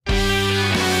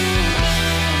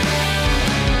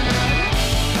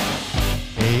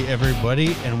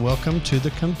everybody, and welcome to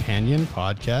the Companion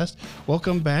Podcast.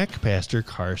 Welcome back, Pastor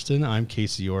Karsten. I'm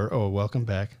Casey Orr. Oh, welcome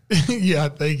back. Yeah,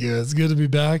 thank you. It's good to be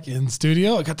back in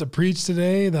studio. I got to preach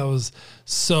today. I had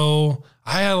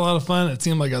a lot of fun. It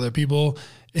seemed like other people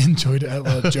enjoyed it. I had a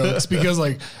lot of jokes because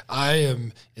I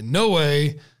am in no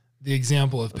way the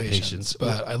example of patience.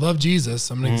 But I love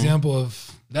Jesus. I'm an example of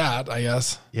that, I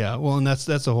guess. Yeah, well, and that's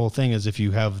the whole thing is if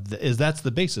you have, that's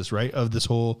the basis, right, of this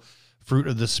whole fruit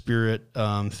of the Spirit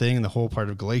thing. And the whole part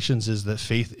of Galatians is that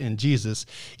faith in Jesus.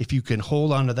 If you can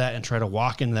hold on to that and try to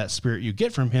walk into that Spirit you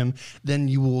get from him, then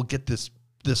you will get this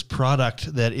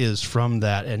product that is from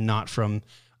that and not from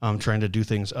trying to do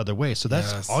things other ways. So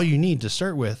that's all you need to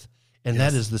start with. And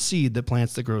that is the seed that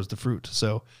plants that grows the fruit.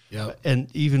 So, and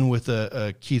even with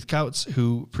Keith Couts,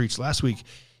 who preached last week,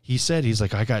 he said, he's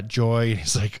like, I got joy.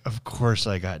 He's like, of course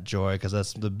I got joy, because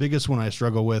that's the biggest one I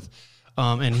struggle with.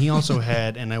 And he also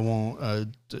had, and I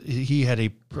won't, he had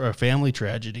a family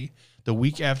tragedy the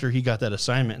week after he got that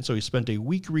assignment. And so he spent a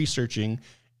week researching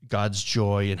God's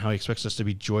joy and how he expects us to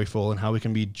be joyful and how we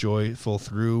can be joyful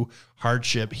through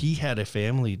hardship. He had a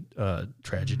family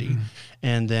tragedy,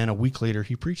 and then a week later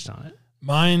he preached on it.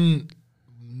 Mine,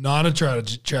 not a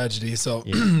tragedy, so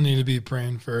need to be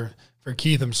praying for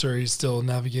Keith. I'm sure he's still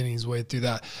navigating his way through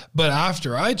that. But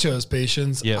after I chose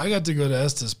patience, I got to go to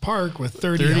Estes Park with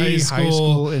 30 high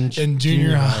school and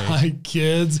junior high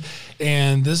kids.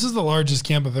 And this is the largest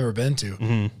camp I've ever been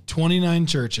to. 29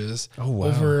 churches,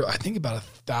 over, I think, about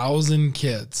 1,000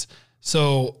 kids.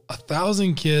 So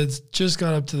 1,000 kids just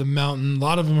got up to the mountain. A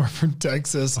lot of them are from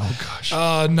Texas. Oh gosh.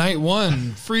 Night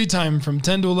one, free time from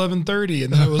 10 to 11:30,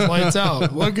 and then it was lights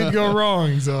out. What could go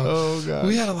wrong? So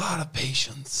we had a lot of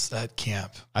patience at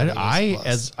camp.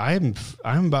 I'm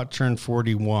about to turn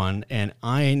 41, and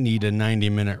I need a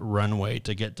 90-minute runway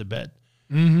to get to bed.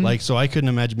 So I couldn't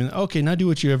imagine being, okay, now do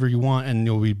whatever you want, and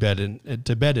you'll be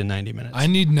to bed in 90 minutes. I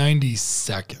need 90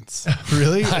 seconds.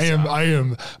 Really? I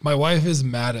am. My wife is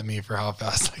mad at me for how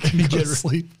fast I can go to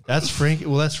sleep. That's Frank.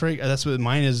 Well, that's Frank. That's what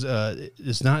mine is.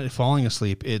 It's not falling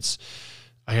asleep. It's,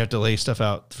 I have to lay stuff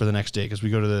out for the next day because we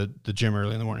go to the gym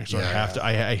early in the morning. So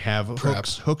I have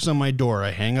hooks on my door.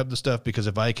 I hang up the stuff because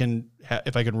if I can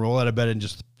roll out of bed and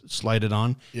just slide it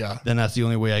on, then that's the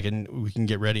only way we can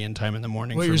get ready in time in the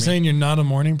morning. Wait, you're saying you're not a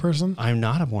morning person? I'm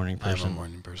not a morning person. I'm a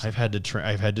morning person. I've had to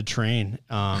train.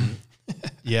 But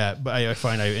I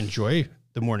find I enjoy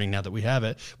the morning now that we have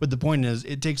it. But the point is,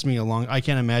 it takes me I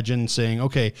can't imagine saying,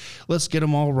 okay, let's get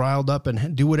them all riled up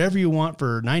and do whatever you want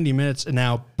for 90 minutes. And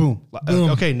now, boom.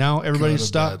 Okay, now everybody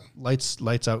stop, lights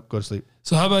out, go to sleep.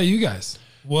 So how about you guys?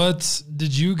 What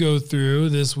did you go through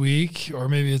this week, or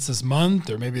maybe it's this month,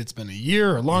 or maybe it's been a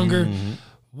year or longer?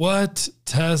 What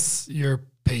tests your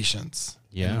patience?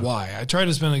 And why? I try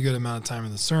to spend a good amount of time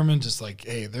in the sermon, just like,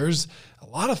 hey, there's a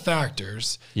lot of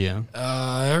factors.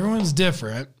 Everyone's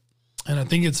different. And I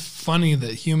think it's funny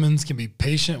that humans can be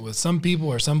patient with some people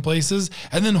or some places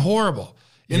and then horrible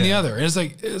in the other. And it's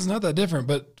like, it's not that different,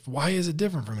 but why is it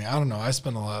different for me? I don't know. I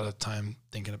spend a lot of time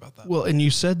thinking about that. Well, and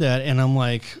you said that, and I'm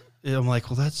like, well,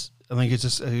 it's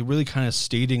just really kind of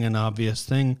stating an obvious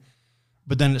thing.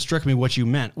 But then it struck me what you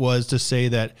meant was to say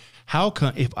that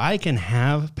if I can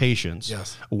have patience,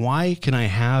 why can I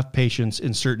have patience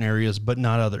in certain areas but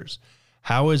not others?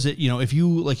 How is it, if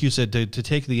you, like you said, to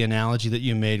take the analogy that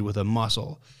you made with a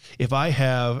muscle, if I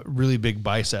have really big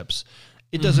biceps,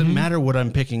 it doesn't matter what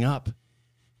I'm picking up.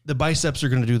 The biceps are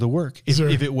going to do the work. If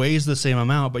it weighs the same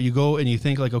amount, but you go and you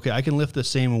think like, okay, I can lift the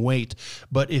same weight,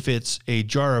 but if it's a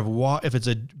jar of water, if it's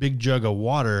a big jug of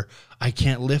water, I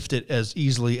can't lift it as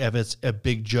easily if it's a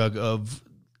big jug of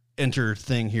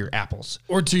apples.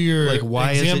 Or to your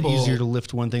why example, is it easier to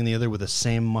lift one thing than the other with the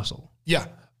same muscle? Yeah.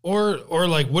 Or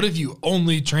like, what if you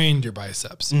only trained your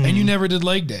biceps and you never did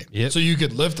leg day? So you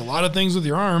could lift a lot of things with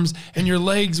your arms, and your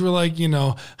legs were like,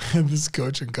 this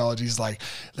coach in college, he's like,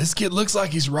 this kid looks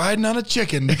like he's riding on a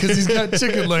chicken because he's got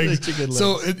chicken legs.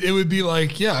 So it would be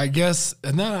like, I guess,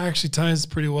 and that actually ties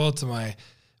pretty well to my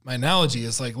analogy.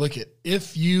 It's like, look,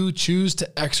 if you choose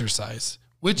to exercise,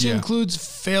 which includes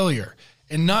failure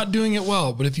and not doing it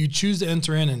well, but if you choose to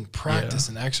enter in and practice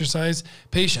and exercise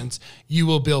patience, you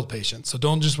will build patience. So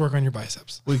don't just work on your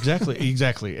biceps. Well, exactly.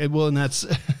 And that's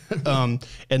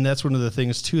one of the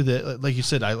things too that, like you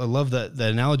said, I love that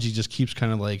analogy just keeps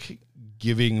kind of like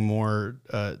giving more.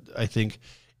 I think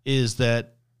is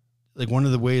that like one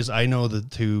of the ways I know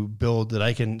that to build that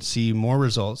I can see more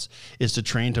results is to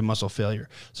train to muscle failure.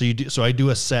 So I do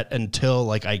a set until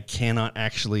like I cannot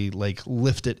actually like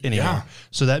lift it anymore. Yeah.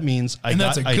 So that means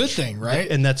that's a good thing,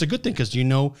 right? And that's a good thing because you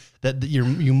know that you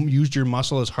used your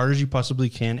muscle as hard as you possibly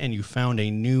can, and you found a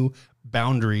new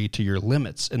boundary to your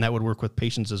limits, and that would work with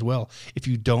patience as well. If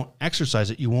you don't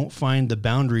exercise it, you won't find the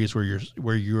boundaries where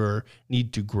you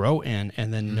need to grow in,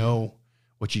 and then know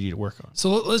what you need to work on. So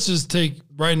let's just take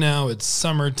right now, it's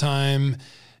summertime.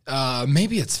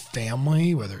 Maybe it's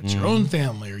family, whether it's your own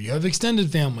family or you have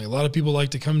extended family. A lot of people like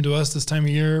to come to us this time of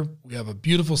year. We have a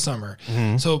beautiful summer.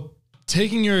 So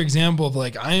taking your example of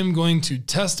like, I am going to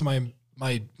test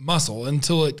my muscle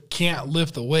until it can't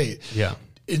lift the weight. Yeah.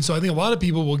 And so I think a lot of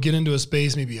people will get into a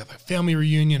space, maybe have a family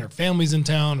reunion or family's in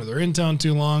town or they're in town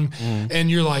too long. And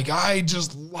you're like, I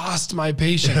just lost my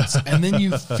patience. And then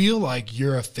you feel like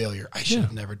you're a failure. I should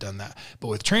have never done that. But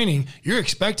with training, you're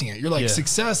expecting it. You're like,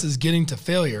 success is getting to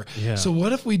failure. So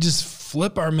what if we just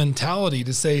flip our mentality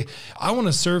to say, I want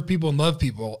to serve people and love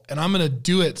people, and I'm going to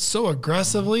do it so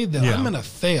aggressively that I'm going to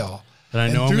fail. And I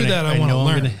know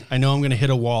I know I'm going to hit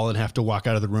a wall and have to walk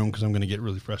out of the room because I'm going to get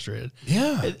really frustrated.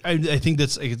 Yeah. I think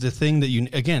that's the thing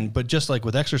that but just like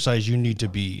with exercise, you need to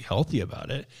be healthy about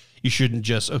it. You shouldn't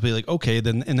just be like, okay,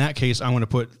 then in that case, I'm going to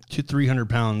put 300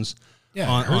 pounds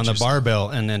on the barbell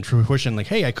and then pushing like,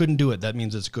 hey, I couldn't do it. That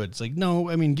means it's good. It's like, no,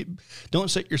 I mean, don't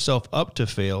set yourself up to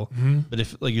fail. But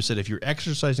if, like you said, if you're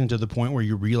exercising to the point where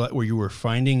you realize, where you were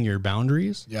finding your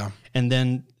boundaries, and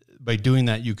then by doing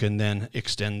that, you can then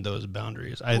extend those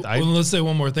boundaries. Let's say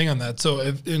one more thing on that. So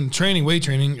if in weight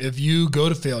training, if you go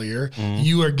to failure,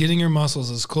 you are getting your muscles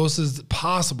as close as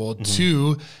possible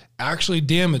to actually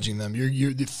damaging them.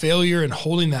 The failure and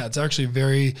holding that, it's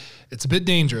actually it's a bit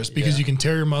dangerous because you can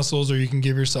tear your muscles or you can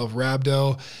give yourself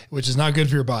rhabdo, which is not good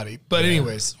for your body. But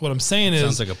anyways, what I'm saying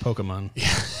sounds like a Pokemon.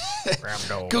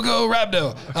 Rhabdo. Go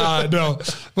Rhabdo. No,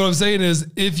 what I'm saying is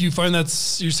if you find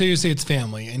you say it's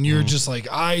family and you're just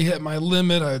like, I hit my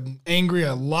limit, I'm angry,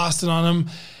 I lost it on him.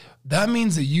 That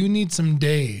means that you need some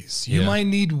days. You might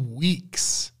need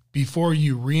weeks before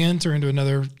you re-enter into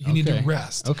another, you need to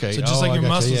rest. Okay. So just like your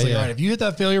muscles, all right, if you hit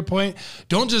that failure point,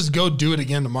 don't just go do it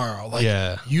again tomorrow.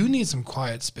 Like you need some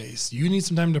quiet space. You need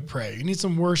some time to pray. You need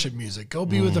some worship music. Go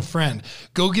be with a friend.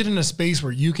 Go get in a space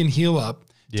where you can heal up.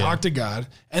 Talk to God,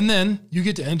 and then you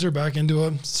get to enter back into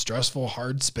a stressful,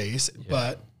 hard space,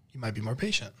 but you might be more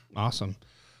patient. Awesome.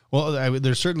 Well,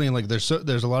 there's certainly there's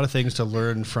a lot of things to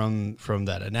learn from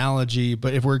that analogy,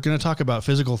 but if we're going to talk about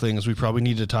physical things, we probably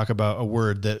need to talk about a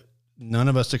word that none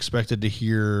of us expected to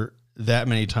hear that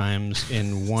many times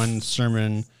in one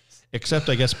sermon, except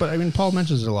I guess, but I mean, Paul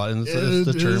mentions it a lot, and it's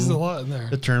the term, a lot in there.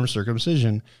 The term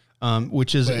circumcision,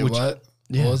 which is what?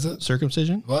 Yeah. What was it?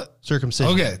 Circumcision? What?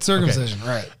 Circumcision. Okay, circumcision,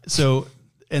 right. So,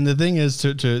 and the thing is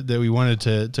that we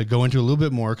wanted to go into a little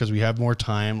bit more because we have more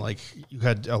time. Like you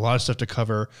had a lot of stuff to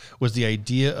cover, was the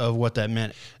idea of what that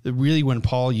meant. Really, when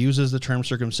Paul uses the term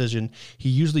circumcision, he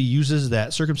usually uses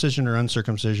that circumcision or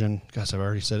uncircumcision. Gosh, I've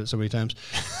already said it so many times.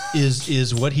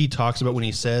 is what he talks about when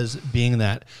he says being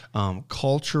that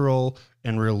cultural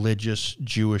and religious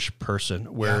Jewish person,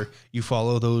 where you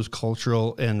follow those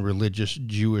cultural and religious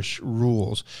Jewish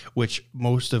rules, which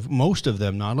most of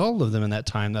them, not all of them in that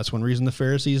time, that's one reason the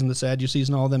Pharisees and the Sadducees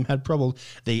and all of them had trouble.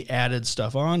 They added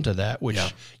stuff onto that, which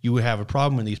you would have a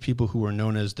problem with these people who were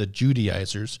known as the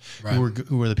Judaizers,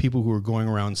 who were the people who were going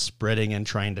around spreading and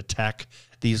trying to tack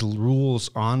these rules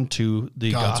onto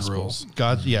the gospel. Rules.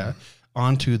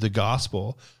 Onto the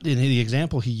gospel. And the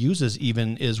example he uses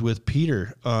even is with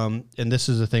Peter. And this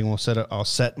is the thing I'll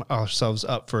set ourselves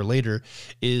up for later,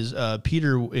 is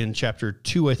Peter in chapter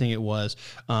 2, I think it was,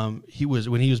 when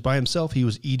he was by himself, he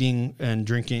was eating and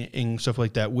drinking and stuff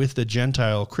like that with the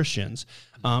Gentile Christians.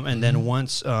 And then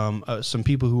once some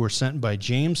people who were sent by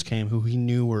James came, who he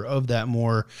knew were of that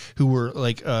more, who were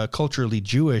like culturally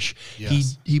Jewish,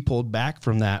 he pulled back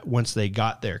from that once they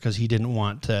got there because he didn't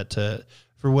want to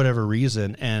for whatever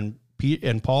reason, and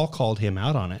Paul called him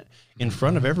out on it in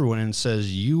front of everyone and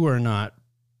says, you are not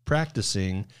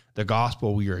practicing the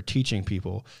gospel we are teaching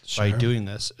people by doing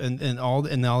this. And all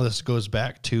this goes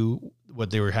back to what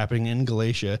they were happening in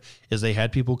Galatia, is they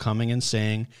had people coming and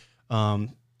saying,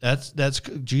 that's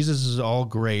Jesus is all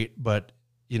great, but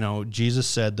Jesus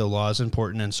said the law is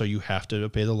important, and so you have to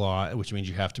obey the law, which means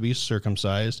you have to be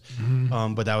circumcised.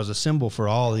 But that was a symbol for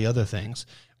all the other things,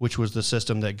 which was the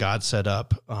system that God set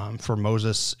up for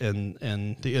Moses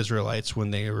and the Israelites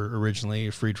when they were originally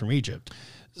freed from Egypt.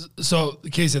 So,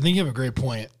 Casey, I think you have a great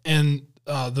point. And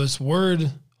this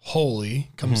word holy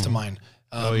comes to mind.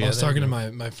 I was talking to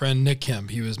my friend Nick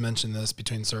Kemp. He was mentioning this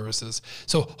between services.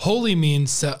 So holy means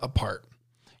set apart.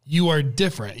 You are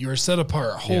different. You are set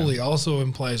apart. Holy also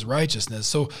implies righteousness.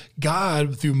 So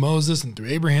God, through Moses and through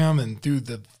Abraham and through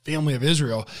the family of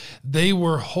Israel, they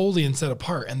were holy and set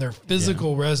apart. And their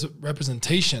physical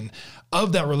representation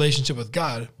of that relationship with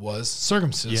God was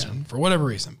circumcision for whatever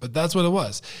reason, but that's what it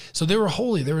was. So they were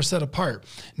holy, they were set apart.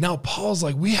 Now Paul's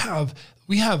like, we have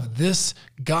this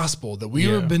gospel that we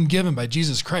have been given by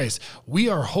Jesus Christ. We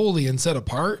are holy and set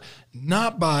apart,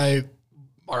 not by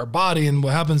our body and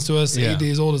what happens to us 8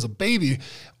 days old as a baby.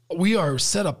 We are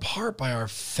set apart by our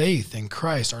faith in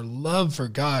Christ, our love for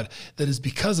God that is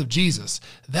because of Jesus.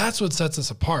 That's what sets us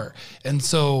apart. And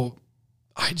so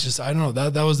I don't know,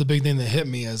 that was the big thing that hit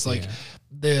me, is like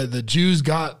the Jews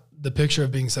got the picture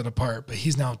of being set apart, but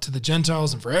he's now to the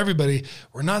Gentiles and for everybody,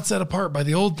 we're not set apart by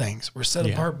the old things. We're set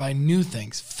apart by new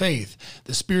things, faith,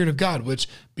 the Spirit of God, which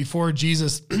before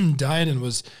Jesus died and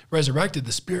was resurrected,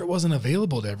 the Spirit wasn't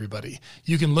available to everybody.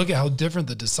 You can look at how different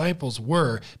the disciples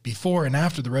were before and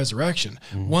after the resurrection.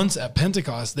 Once at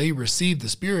Pentecost, they received the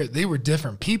Spirit, they were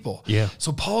different people.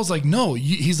 So Paul's like, no,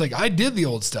 he's like, I did the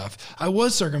old stuff. I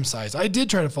was circumcised. I did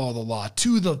try to follow the law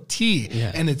to the T,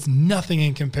 and it's nothing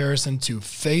in comparison to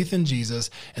faith in Jesus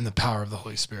and the power of the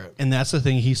Holy Spirit. And that's the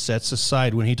thing he sets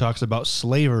aside when he talks about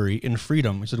slavery and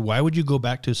freedom. He said, why would you go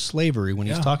back to slavery when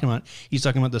he's talking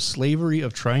about the slavery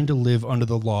of trying to live under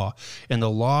the law, and the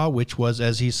law, which was,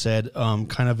 as he said,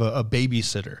 kind of a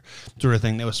babysitter sort of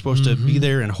thing that was supposed to be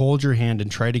there and hold your hand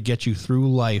and try to get you through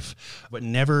life, but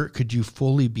never could you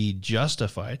fully be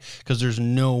justified, because there's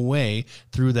no way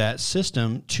through that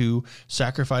system to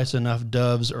sacrifice enough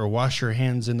doves or wash your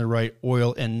hands in the right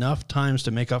oil enough times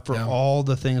to make up for all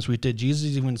the things we did.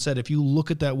 Jesus even said, if you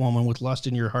look at that woman with lust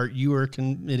in your heart, you are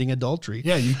committing adultery.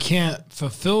 Yeah, you can't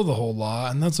fulfill the whole law.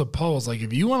 And that's what Paul was like,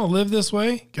 if you want to live this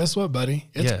way, guess what, buddy?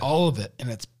 It's all of it, and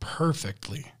it's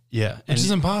perfectly. Yeah, which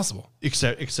is impossible.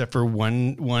 Except for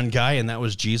one guy, and that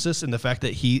was Jesus, and the fact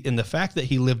that he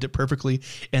lived it perfectly,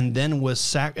 and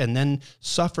then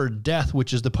suffered death,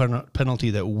 which is the penalty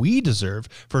that we deserve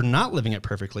for not living it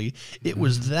perfectly. It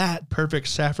was that perfect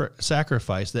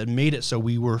sacrifice that made it so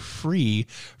we were free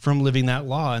from living that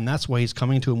law, and that's why he's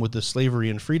coming to him with the slavery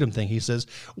and freedom thing. He says,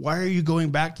 "Why are you going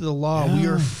back to the law? We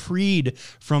are freed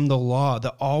from the law.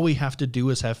 That all we have to do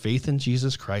is have faith in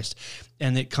Jesus Christ."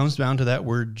 And it comes down to that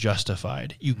word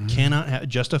justified. You cannot have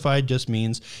justified just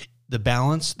means the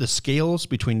balance, the scales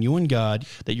between you and God,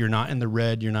 that you're not in the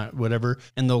red, you're not whatever.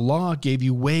 And the law gave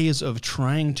you ways of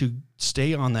trying to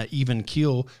stay on that even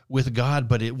keel with God,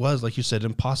 but it was, like you said,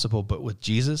 impossible. But with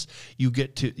Jesus, you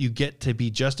get to be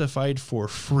justified for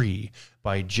free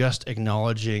by just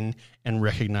acknowledging and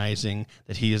recognizing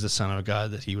that he is the Son of God,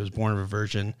 that he was born of a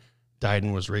virgin, died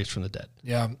and was raised from the dead.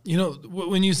 Yeah. You know,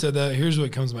 when you said that, here's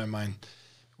what comes to my mind.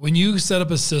 When you set up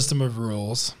a system of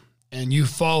rules and you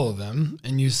follow them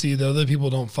and you see that other people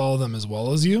don't follow them as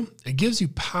well as you, it gives you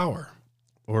power.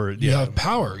 Or you have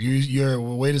power. You're a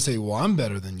way to say, well, I'm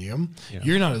better than you. Yeah.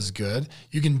 You're not as good.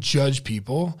 You can judge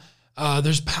people.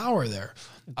 There's power there.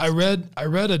 I read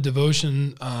a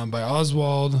devotion by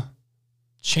Oswald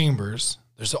Chambers.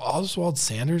 There's Oswald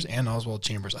Sanders and Oswald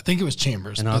Chambers. I think it was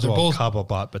Chambers. And Oswald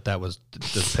Cobblepot, but that was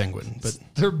the Penguin. But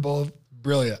they're both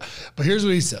brilliant. But here's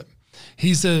what he said.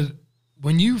 He said,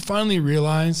 when you finally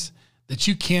realize that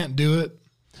you can't do it,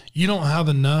 you don't have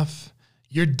enough,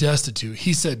 you're destitute.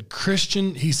 He said,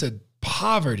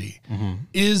 poverty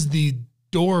is the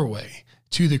doorway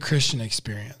to the Christian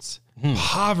experience.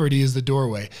 Poverty is the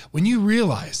doorway. When you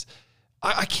realize,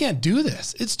 I can't do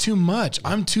this. It's too much.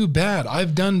 I'm too bad.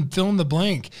 I've done fill in the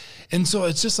blank. And so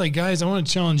it's just like, guys, I want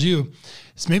to challenge you.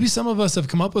 Maybe some of us have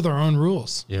come up with our own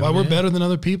rules why we're better than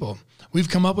other people. We've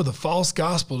come up with a false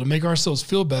gospel to make ourselves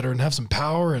feel better and have some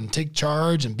power and take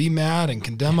charge and be mad and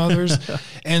condemn others.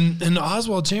 and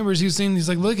Oswald Chambers, he's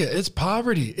like, look, it's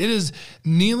poverty. It is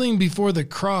kneeling before the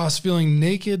cross, feeling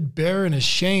naked, bare, and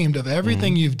ashamed of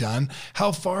everything you've done,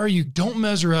 how far you don't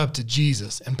measure up to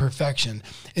Jesus and perfection.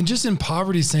 And just in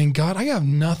poverty saying, God, I have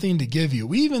nothing to give you.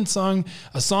 We even sung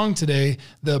a song today,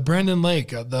 the Brandon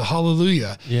Lake, the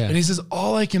Hallelujah. Yeah. And he says,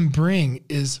 all I can bring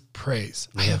is praise.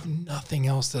 I have nothing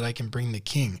else that I can bring the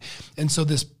King. And so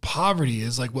this poverty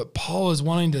is like what Paul is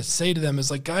wanting to say to them is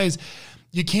like, guys,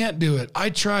 you can't do it. I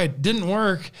tried, didn't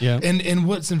work. Yeah. And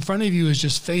what's in front of you is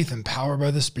just faith and power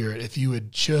by the Spirit. If you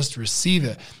would just receive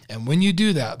it. And when you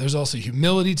do that, there's also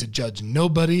humility to judge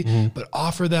nobody, but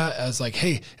offer that as like,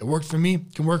 hey, it worked for me,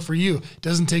 it can work for you.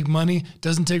 Doesn't take money,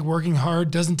 doesn't take working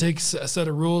hard, doesn't take a set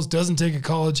of rules, doesn't take a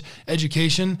college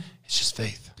education. It's just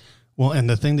faith. Well, and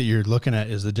the thing that you're looking at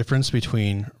is the difference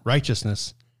between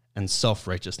righteousness and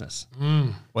self-righteousness.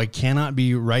 Well, I cannot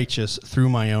be righteous through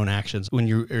my own actions. When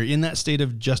you're in that state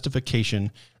of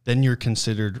justification, then you're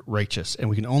considered righteous, and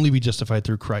we can only be justified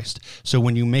through Christ. So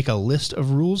when you make a list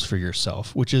of rules for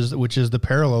yourself, which is the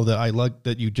parallel that I like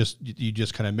that you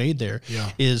just kind of made there,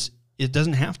 is it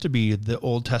doesn't have to be the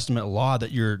Old Testament law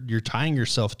that you're tying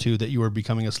yourself to, that you are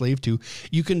becoming a slave to.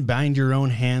 You can bind your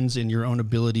own hands in your own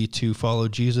ability to follow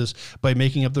Jesus by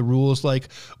making up the rules like,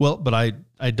 well, but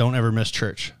I don't ever miss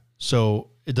church, so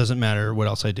it doesn't matter what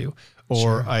else I do.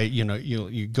 Or sure.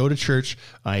 You go to church,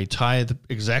 I tithe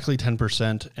exactly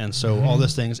 10%. And so all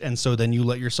these things. And so then you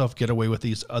let yourself get away with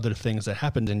these other things that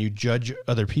happened, and you judge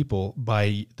other people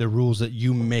by the rules that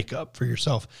you make up for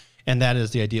yourself. And that is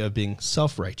the idea of being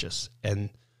self-righteous. And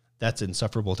that's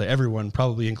insufferable to everyone,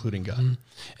 probably including God.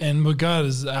 And what God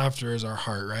is after is our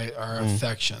heart, right? Our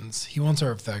affections. He wants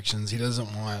our affections. He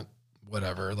doesn't want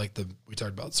whatever, like we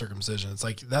talked about circumcision. It's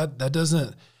like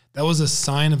that was a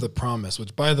sign of the promise,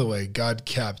 which, by the way, God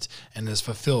kept and is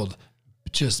fulfilled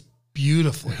just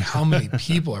beautifully. How many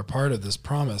people are part of this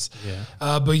promise?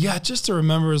 Yeah. But yeah, just to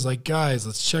remember is like, guys,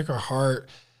 let's check our heart.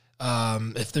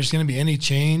 If there's going to be any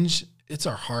change, it's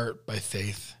our heart by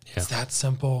faith. Yeah. It's that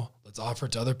simple. Let's offer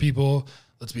it to other people.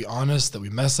 Let's be honest that we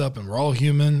mess up and we're all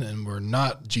human and we're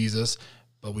not Jesus,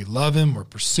 but we love him. We're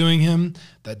pursuing him.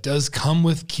 That does come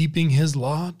with keeping his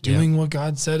law, doing what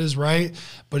God said is right,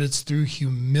 but it's through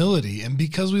humility and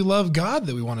because we love God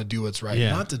that we want to do what's right,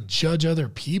 not to judge other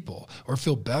people or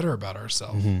feel better about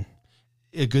ourselves.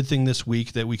 A good thing this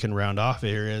week that we can round off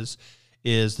here is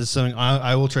this is something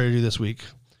I will try to do this week.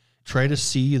 Try to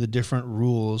see the different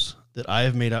rules that I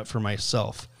have made up for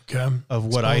myself. Of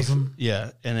what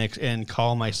and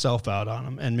call myself out on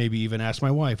them, and maybe even ask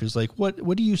my wife, is like,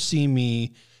 what do you see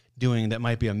me doing that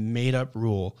might be a made up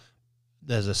rule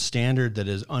as a standard that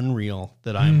is unreal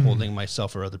that I'm holding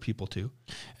myself or other people to?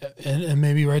 And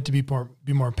maybe to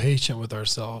be more patient with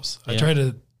ourselves. I try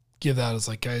to give that as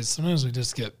like, guys, sometimes we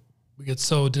get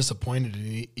so disappointed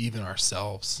in even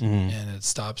ourselves and it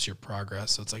stops your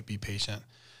progress. So it's like, be patient.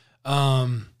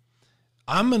 My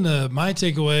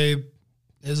takeaway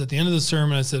is at the end of the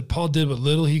sermon, I said, Paul did what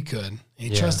little he could, and he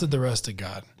trusted the rest of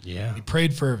God. Yeah. He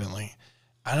prayed fervently.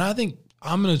 And I think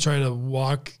I'm going to try to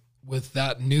walk with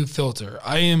that new filter.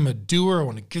 I am a doer. I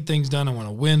want to get things done. I want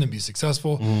to win and be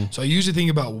successful. So I usually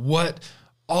think about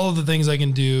all of the things I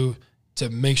can do to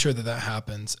make sure that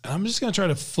happens. And I'm just going to try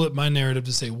to flip my narrative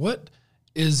to say, what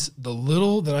is the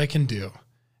little that I can do?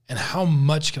 And how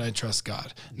much can I trust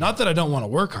God? Not that I don't want to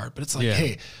work hard, but it's like,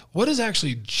 hey, what is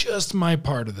actually just my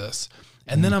part of this?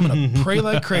 And then I'm going to pray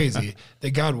like crazy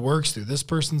that God works through this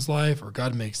person's life, or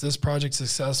God makes this project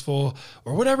successful,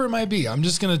 or whatever it might be. I'm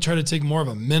just going to try to take more of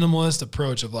a minimalist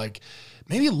approach of like,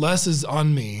 maybe less is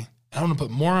on me. I want to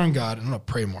put more on God, and I'm going to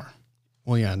pray more.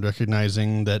 Well, yeah, and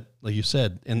recognizing that, like you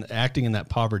said, and acting in that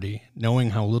poverty, knowing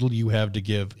how little you have to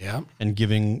give, and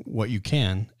giving what you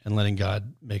can, and letting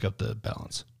God make up the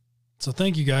balance. So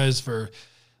thank you guys for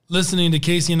listening to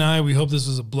Casey and I. We hope this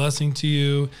was a blessing to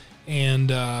you. And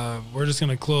we're just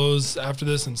going to close after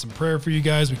this in some prayer for you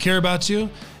guys. We care about you.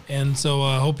 And so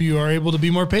I hope you are able to be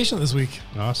more patient this week.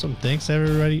 Awesome. Thanks,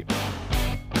 everybody.